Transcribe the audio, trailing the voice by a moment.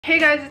Hey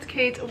guys, it's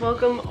Kate.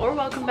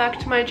 Welcome back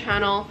to my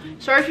channel.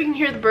 Sorry if you can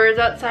hear the birds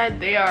outside.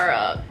 They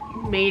are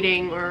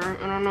mating, or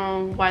I don't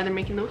know why they're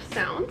making those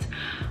sounds.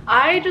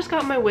 I just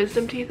got my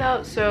wisdom teeth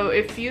out, so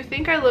if you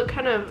think I look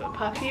kind of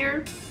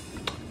puffier,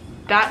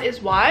 that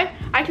is why.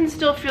 I can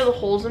still feel the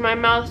holes in my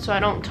mouth, so I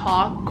don't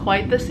talk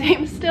quite the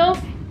same still,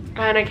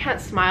 and I can't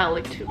smile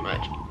like too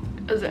much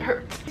as it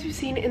hurts. As you've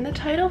seen in the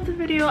title of the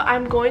video,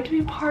 I'm going to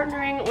be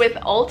partnering with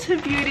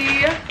Ulta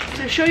Beauty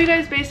to show you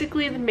guys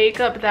basically the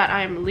makeup that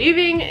I'm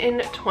leaving in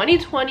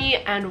 2020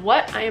 and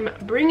what I am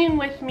bringing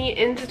with me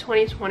into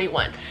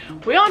 2021.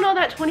 We all know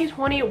that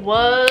 2020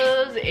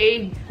 was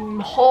a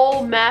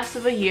whole mess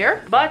of a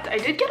year, but I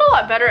did get a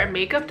lot better at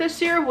makeup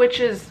this year, which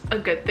is a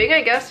good thing,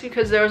 I guess,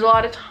 because there was a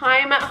lot of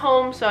time at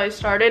home, so I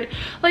started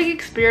like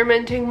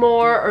experimenting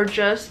more or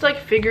just like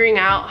figuring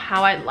out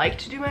how I like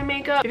to do my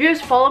makeup. If you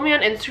guys follow me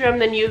on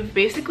Instagram, then you've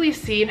basically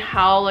seen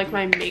how like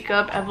my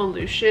makeup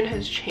evolution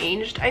has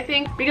changed, I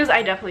think, because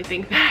I definitely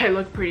think that I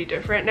look pretty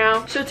different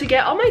now. So to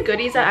get all my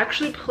goodies, I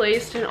actually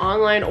placed an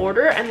online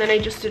order, and then I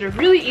just did a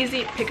really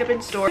easy pickup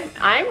in store.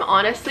 I'm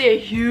honestly a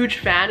huge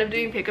fan of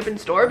doing pickup in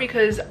store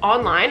because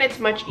online it's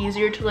much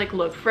easier to like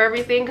look for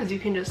everything because you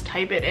can just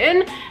type it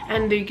in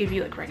and they give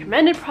you like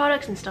recommended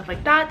products and stuff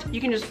like that. You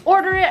can just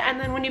order it, and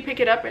then when you pick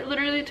it up, it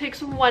literally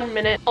takes 1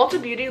 minute.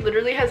 Ulta Beauty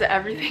literally has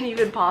everything you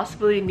could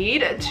possibly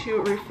need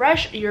to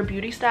refresh your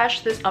beauty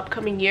stash this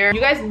upcoming year. You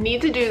guys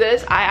need to do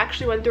this. I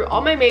actually went through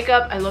all my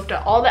makeup, I looked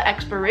at all the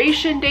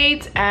expiration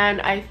dates, and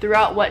I threw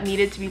out what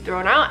needed to be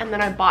thrown out, and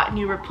then I bought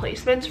new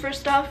replacements for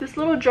stuff. This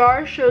little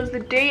jar shows the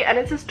date and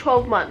it says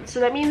 12 months, so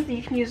that means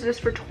you can use this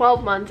for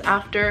 12 months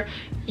after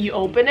you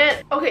open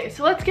it. Okay,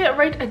 so let's get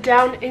right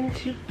down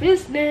into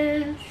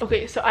business.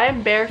 Okay, so I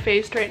am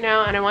barefaced right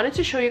now, and I wanted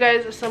to show you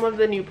guys some of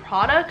the new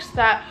products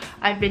that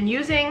I've been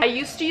using. I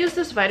used to use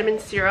this vitamin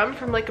serum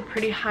from like a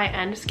pretty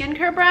high-end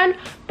skincare brand,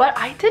 but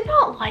I did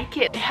not like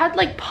it. It had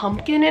like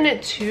pumpkin in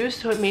it too,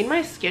 so it made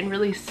my skin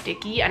really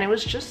sticky, and it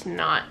was just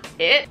not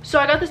it. So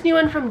I got this new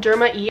one from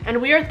Derma E, and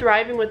we are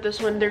thriving with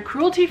this one. They're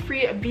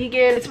cruelty-free,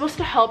 vegan. It's supposed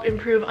to help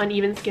improve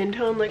uneven skin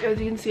tone. Like, as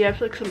you can see, I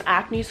have like some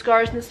acne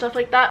scars and stuff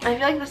like that. I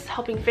feel like this is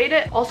helping fade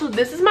it. Also,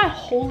 this is my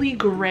holy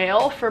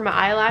grail for my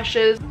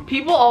eyelashes.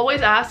 People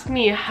always ask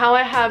me how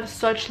I have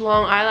such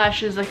long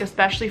eyelashes, like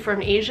especially for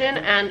an Asian,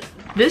 and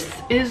this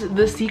is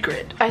the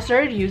secret. I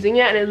started using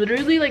it and it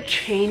literally like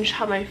changed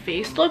how my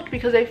face looked,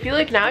 because I feel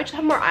like now I just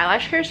have more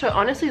eyelash hair, so it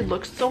honestly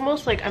looks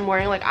almost like I'm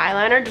wearing like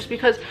eyeliner, just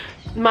because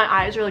my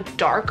eyes are like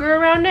darker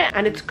around it.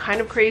 And it's kind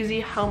of crazy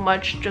how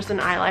much just an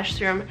eyelash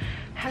serum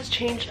has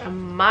changed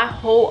my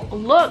whole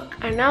look.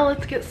 And now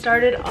let's get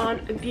started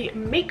on the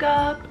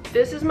makeup.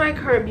 This is my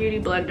current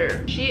beauty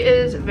blender. She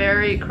is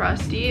very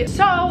crusty,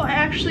 so I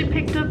actually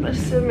picked up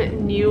some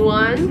new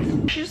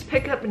ones. I just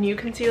picked up a new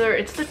concealer.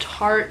 It's the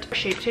Tarte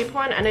Shape Tape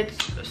one, and it's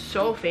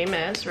so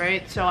famous,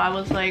 right? So I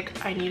was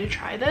like, I need to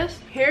try this.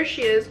 Here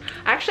she is.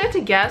 I actually had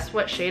to guess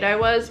what shade I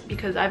was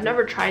because I've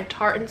never tried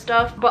Tarte and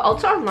stuff, but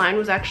Ulta online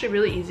was actually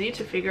really easy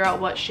to figure out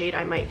what shade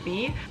I might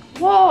be.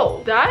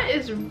 Whoa, that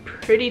is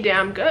pretty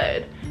damn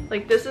good.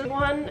 Like, this is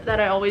one that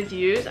I always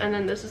use, and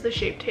then this is the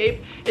Shape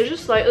Tape. It's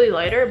just slightly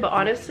lighter, but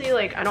honestly,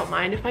 like, I don't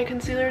mind if my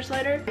concealer is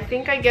lighter. I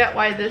think I get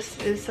why this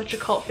is such a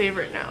cult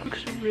favorite now. It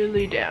looks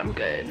really damn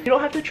good. You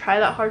don't have to try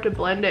that hard to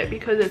blend it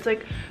because it's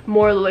like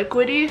more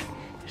liquidy,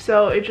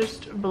 so it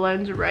just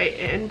blends right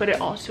in, but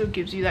it also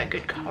gives you that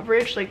good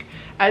coverage. Like,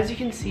 as you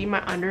can see,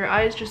 my under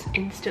eyes just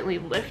instantly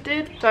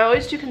lifted. So I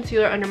always do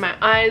concealer under my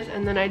eyes,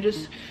 and then I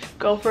just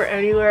go for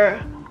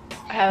anywhere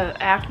I have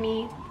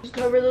acne. Just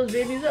cover those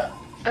babies up.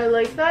 I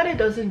like that it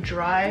doesn't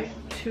dry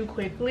too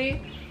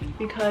quickly,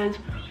 because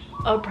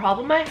a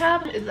problem I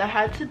have is I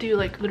had to do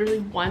like literally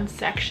one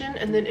section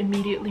and then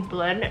immediately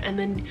blend and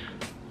then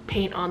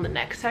paint on the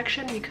next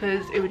section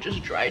because it would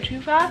just dry too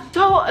fast.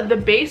 So the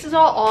base is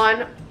all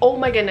on. Oh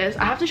my goodness,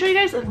 I have to show you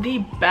guys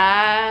the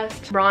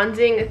best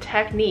bronzing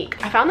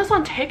technique. I found this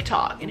on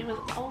TikTok and it was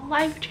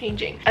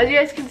life-changing. As you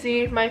guys can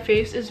see, my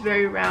face is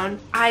very round.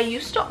 I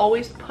used to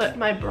always put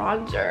my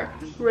bronzer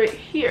right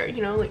here,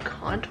 you know, like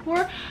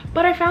contour,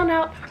 but I found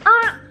out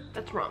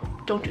that's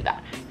wrong. Don't do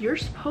that. You're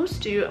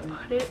supposed to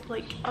put it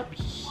like up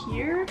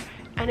here,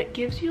 and it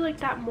gives you like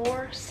that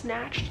more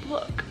snatched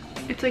look.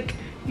 It's like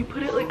you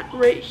put it like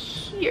right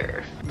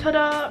here.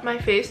 Ta-da! My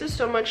face is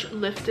so much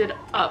lifted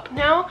up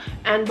now,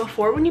 and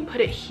before when you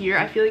put it here,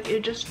 I feel like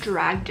it just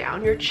dragged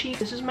down your cheek.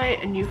 This is my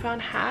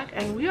newfound hack,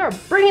 and we are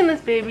bringing this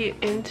baby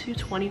into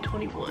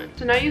 2021.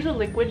 So now I use a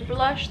liquid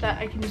blush that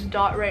I can just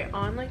dot right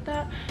on like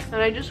that,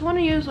 and I just want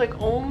to use like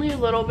only a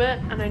little bit,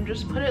 and I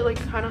just put it like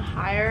kind of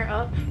higher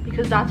up,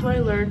 because that's what I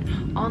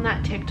learned on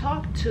that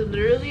TikTok, to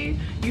literally,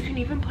 you can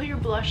even put your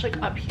blush like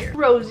up here.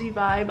 Rosy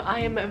vibe. I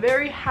am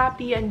very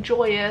happy and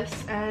joyous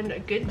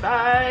and good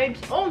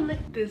vibes only.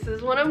 This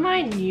is one of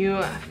my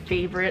new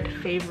favorite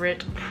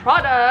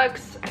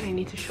products, and I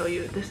need to show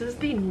you. This is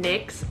the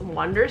NYX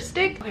Wonder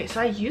Stick. Okay,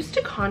 so I used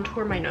to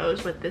contour my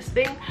nose with this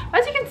thing.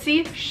 As you can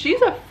see,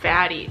 she's a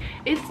fatty.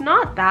 It's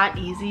not that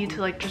easy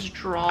to like just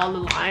draw the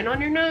line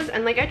on your nose,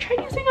 and like I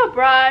tried using a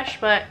brush,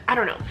 but I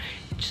don't know.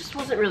 just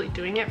wasn't really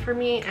doing it for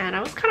me, and I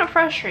was kind of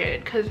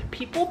frustrated because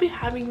people be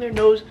having their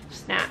nose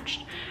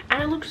snatched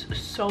and it looks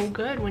so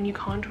good when you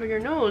contour your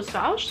nose. So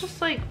I was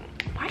just like,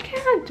 why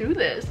can't I do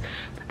this?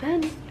 But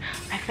then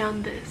I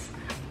found this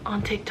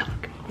on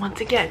TikTok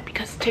once again,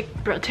 because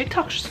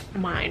TikTok's just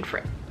mine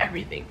for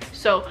everything.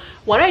 So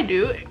what I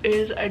do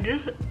is I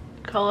just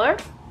color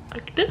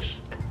like this.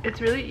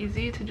 It's really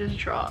easy to just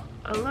draw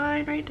a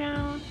line right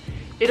down.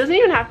 It doesn't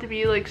even have to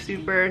be like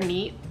super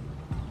neat.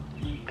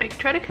 I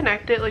try to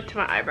connect it like to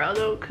my eyebrow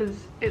though,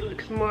 because it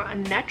looks more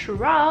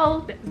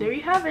natural. There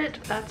you have it.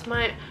 That's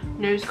my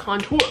nose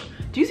contour.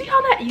 Do you see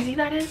how that easy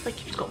that is? Like,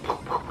 you just go.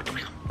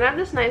 I have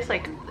this nice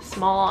like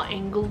small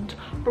angled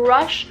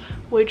brush,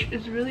 which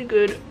is really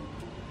good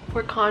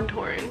for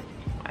contouring.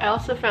 I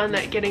also found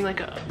that getting like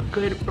a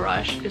good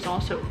brush is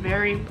also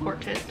very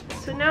important.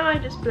 So now I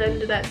just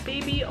blend that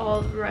baby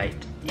all right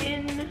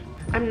in.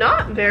 I'm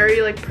not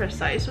very like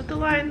precise with the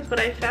lines, but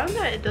I found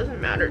that it doesn't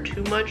matter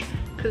too much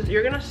because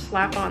you're gonna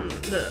slap on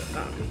the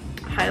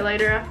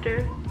highlighter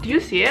after. Do you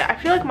see it? I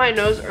feel like my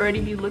nose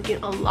already be looking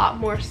a lot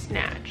more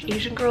snatched.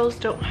 Asian girls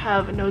don't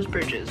have nose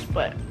bridges,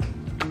 but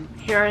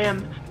here I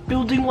am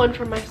building one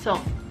for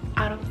myself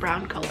out of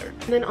brown color.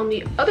 And then on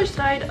the other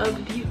side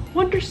of the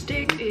Wonder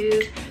Stick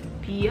is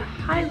the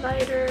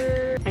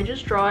highlighter. I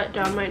just draw it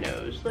down my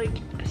nose like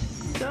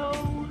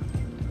so.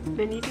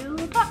 Then you do a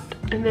little dot.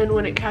 And then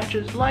when it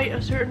catches light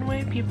a certain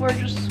way, people are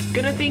just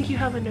gonna think you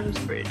have a nose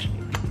bridge,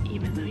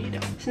 even though you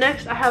don't. So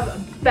next I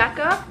have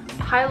Becca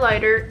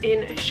highlighter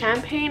in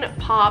Champagne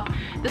Pop.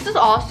 This is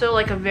also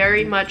like a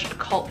very much a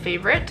cult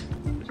favorite.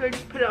 So I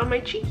just put it on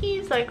my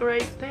cheekies, like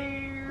right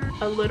there.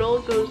 A little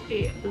goes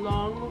a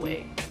long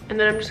way. And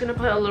then I'm just gonna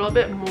put a little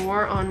bit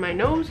more on my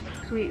nose.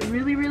 So we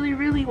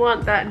really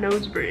want that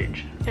nose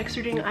bridge. Next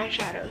we're doing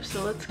eyeshadow,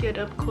 so let's get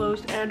up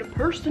close and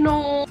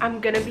personal.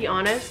 I'm gonna be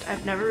honest,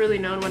 I've never really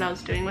known what I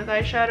was doing with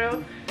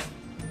eyeshadow,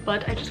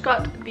 but I just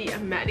got the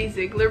Maddie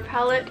Ziegler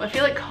palette. I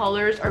feel like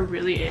colors are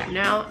really in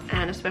now,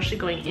 and especially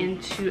going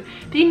into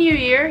the new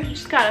year, you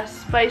just gotta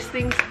spice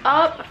things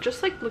up.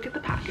 Just like look at the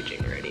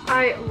packaging already.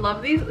 I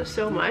love these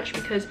so much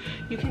because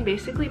you can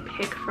basically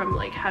pick from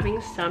like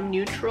having some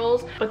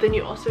neutrals, but then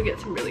you also get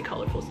some really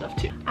colorful stuff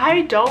too.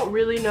 I don't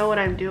really know what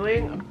I'm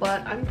doing,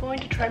 but I'm going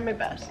to try my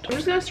best. I'm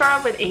just gonna start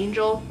off with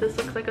Angel. This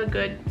looks like a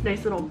good,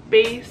 nice little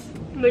base.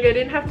 Like I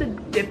didn't have to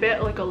dip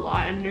it like a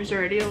lot, and there's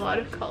already a lot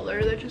of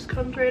color that just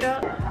comes right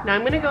out. Now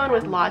I'm gonna go in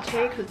with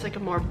Latte because it's like a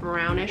more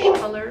brownish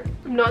color.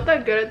 I'm not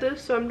that good at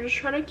this, so I'm just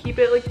trying to keep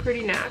it like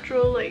pretty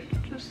natural, like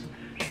just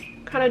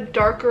kind of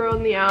darker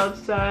on the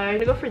outside. I'm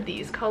gonna go for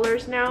these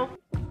colors now.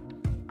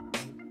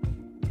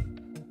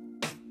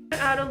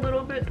 Add a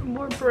little bit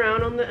more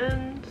brown on the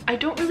ends. I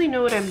don't really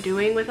know what I'm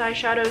doing with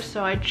eyeshadow,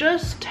 so I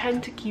just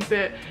tend to keep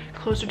it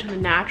closer to the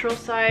natural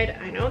side.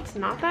 I know it's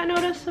not that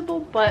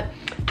noticeable, but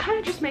it kind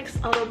of just makes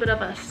a little bit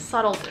of a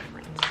subtle difference.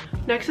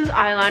 Next is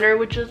eyeliner,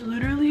 which is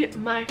literally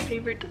my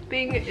favorite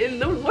thing in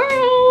the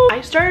world. I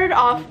started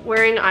off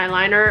wearing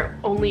eyeliner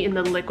only in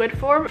the liquid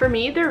form. For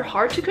me, they're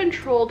hard to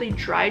control. They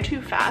dry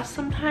too fast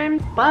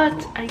sometimes,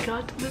 but I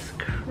got this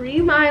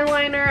cream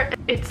eyeliner.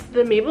 It's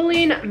the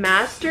Maybelline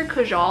Master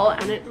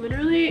Kajal, and it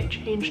literally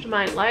changed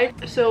my life.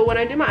 So when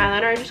I do my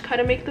eyeliner, I just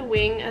kind of make the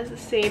wing as the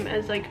same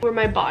as like where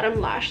my bottom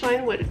lash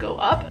line would go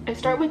up. I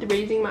start with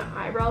raising my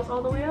eyebrows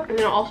all the way up, and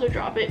then I'll also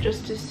drop it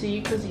just to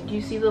see, because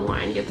you see the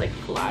line gets like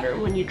flatter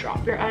when you drop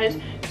your eyes.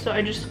 So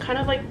I just kind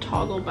of like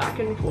toggle back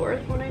and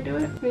forth when I do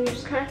it. Then you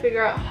just kind of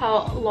figure out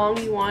how long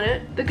you want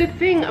it. The good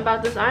thing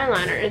about this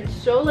eyeliner, it's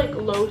so like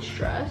low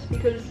stress,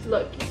 because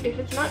look, if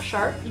it's not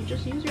sharp, you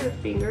just use your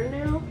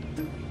fingernail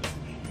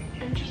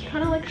and just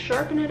kind of like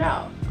sharpen it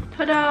out.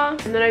 Ta-da!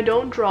 And then I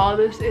don't draw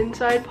this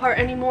inside part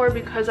anymore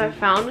because I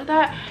found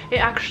that it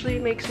actually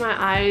makes my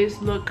eyes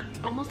look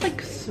almost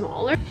like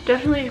smaller.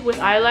 Definitely with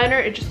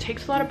eyeliner, it just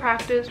takes a lot of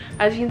practice.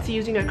 As you can see,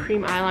 using a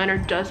cream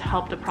eyeliner does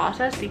help the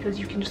process because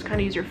you can just kind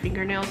of use your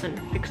fingernails and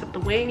fix up the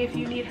wing if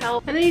you need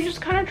help. And then you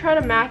just kind of try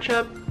to match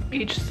up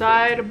each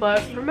side,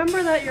 but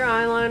remember that your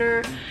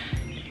eyeliner,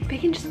 they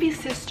can just be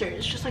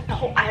sisters, just like the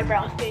whole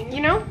eyebrow thing,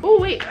 you know? Oh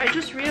wait, I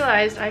just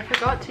realized I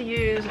forgot to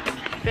use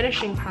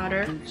finishing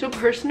powder. So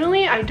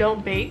personally, I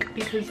don't bake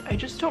because I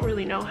just don't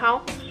really know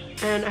how,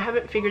 and I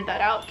haven't figured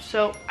that out.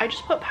 So I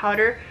just put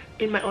powder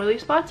in my oily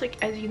spots.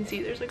 Like as you can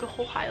see, there's like a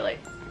whole highlight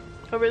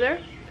over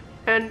there,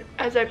 and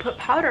as I put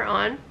powder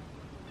on,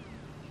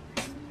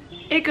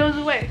 it goes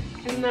away.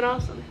 Isn't that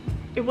awesome?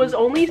 It was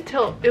only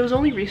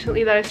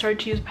recently that I started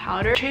to use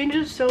powder. It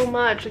changes so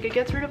much, like it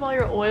gets rid of all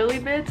your oily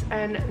bits,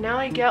 and now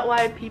I get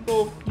why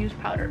people use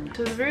powder.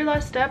 So the very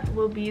last step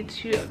will be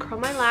to curl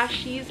my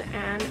lashes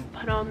and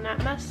put on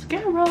that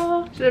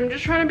mascara. So I'm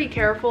just trying to be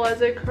careful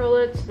as I curl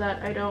it so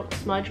that I don't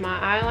smudge my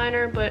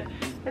eyeliner, but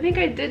I think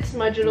I did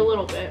smudge it a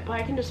little bit, but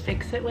I can just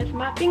fix it with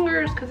my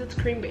fingers because it's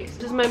cream based.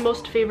 This is my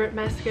most favorite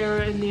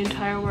mascara in the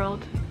entire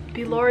world.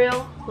 The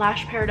L'Oreal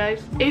Lash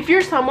Paradise. If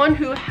you're someone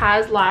who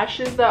has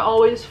lashes that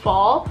always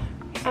fall,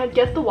 I'd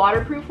get the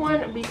waterproof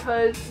one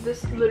because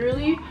this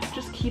literally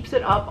just keeps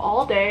it up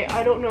all day.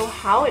 I don't know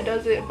how it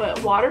does it,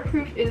 but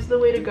waterproof is the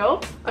way to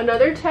go.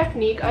 Another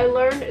technique I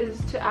learned is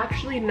to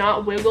actually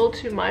not wiggle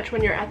too much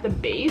when you're at the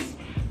base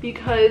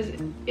because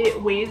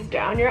it weighs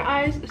down your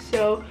eyes.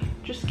 So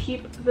just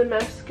keep the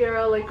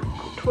mascara like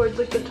towards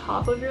like the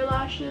top of your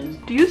lashes.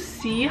 Do you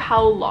see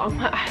how long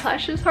my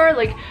eyelashes are?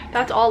 Like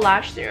that's all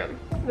lash serum.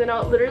 Then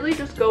I'll literally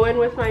just go in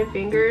with my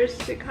fingers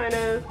to kind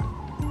of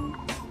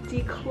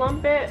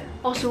declump it.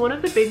 Also, one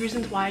of the big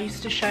reasons why I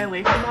used to shy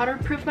away from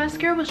waterproof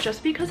mascara was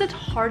just because it's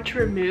hard to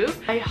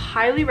remove. I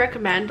highly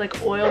recommend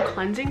like oil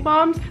cleansing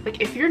balms.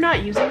 Like if you're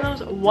not using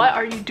those, what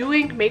are you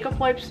doing? Makeup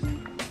wipes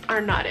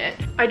are not it.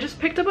 I just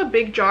picked up a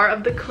big jar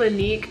of the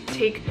Clinique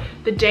Take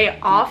the Day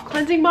Off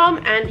cleansing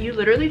balm, and you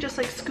literally just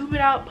like scoop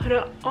it out, put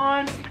it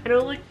on, and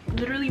it'll like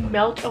literally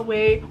melt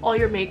away all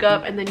your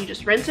makeup, and then you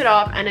just rinse it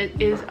off, and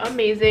it is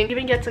amazing. It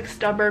even gets like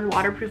stubborn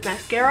waterproof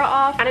mascara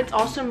off, and it's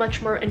also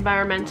much more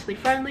environmentally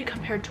friendly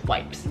compared to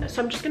wipes. So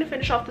I'm just gonna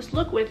finish off this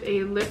look with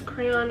a lip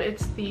crayon.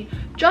 It's the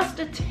Just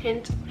a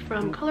Tint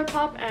from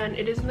ColourPop, and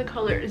it is in the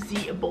color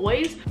Z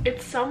Boys.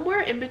 It's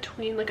somewhere in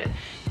between like a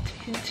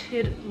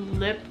tinted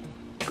lip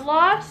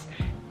gloss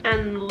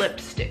and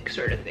lipstick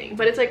sort of thing,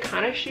 but it's like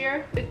kind of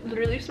sheer. It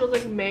literally smells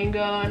like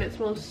mango and it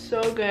smells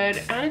so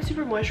good, and it's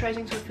super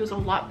moisturizing, so it feels a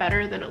lot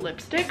better than a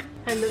lipstick.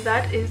 And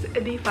that is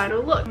the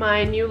final look,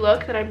 my new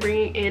look that I'm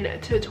bringing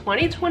into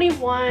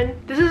 2021.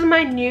 This is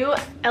my new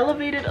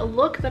elevated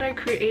look that I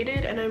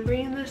created, and I'm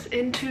bringing this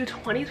into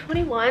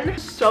 2021.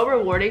 So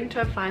rewarding to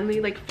have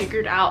finally like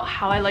figured out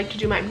how I like to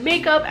do my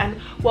makeup and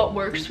what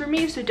works for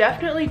me. So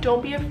definitely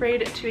don't be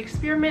afraid to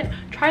experiment,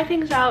 try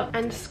things out,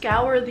 and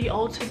scour the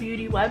Ulta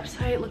Beauty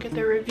website. Look at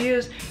their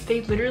reviews. They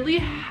literally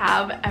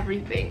have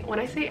everything. When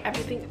I say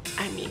everything,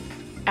 I mean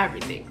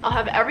everything. I'll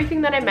have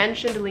everything that I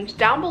mentioned linked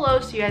down below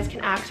so you guys can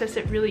access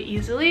it really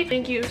easily.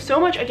 Thank you so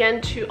much again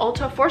to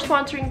Ulta for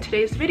sponsoring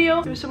today's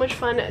video. It was so much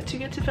fun to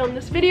get to film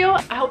this video.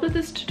 I hope that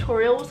this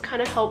tutorial was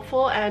kind of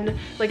helpful and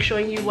like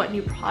showing you what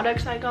new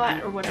products I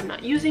got or what I'm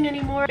not using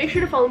anymore. Make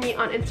sure to follow me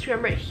on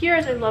Instagram right here,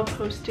 as I love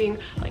posting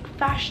like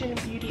fashion,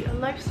 beauty, and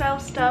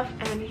lifestyle stuff,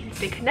 and you can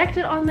stay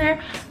connected on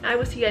there. I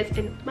will see you guys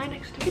in my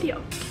next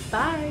video.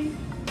 Bye!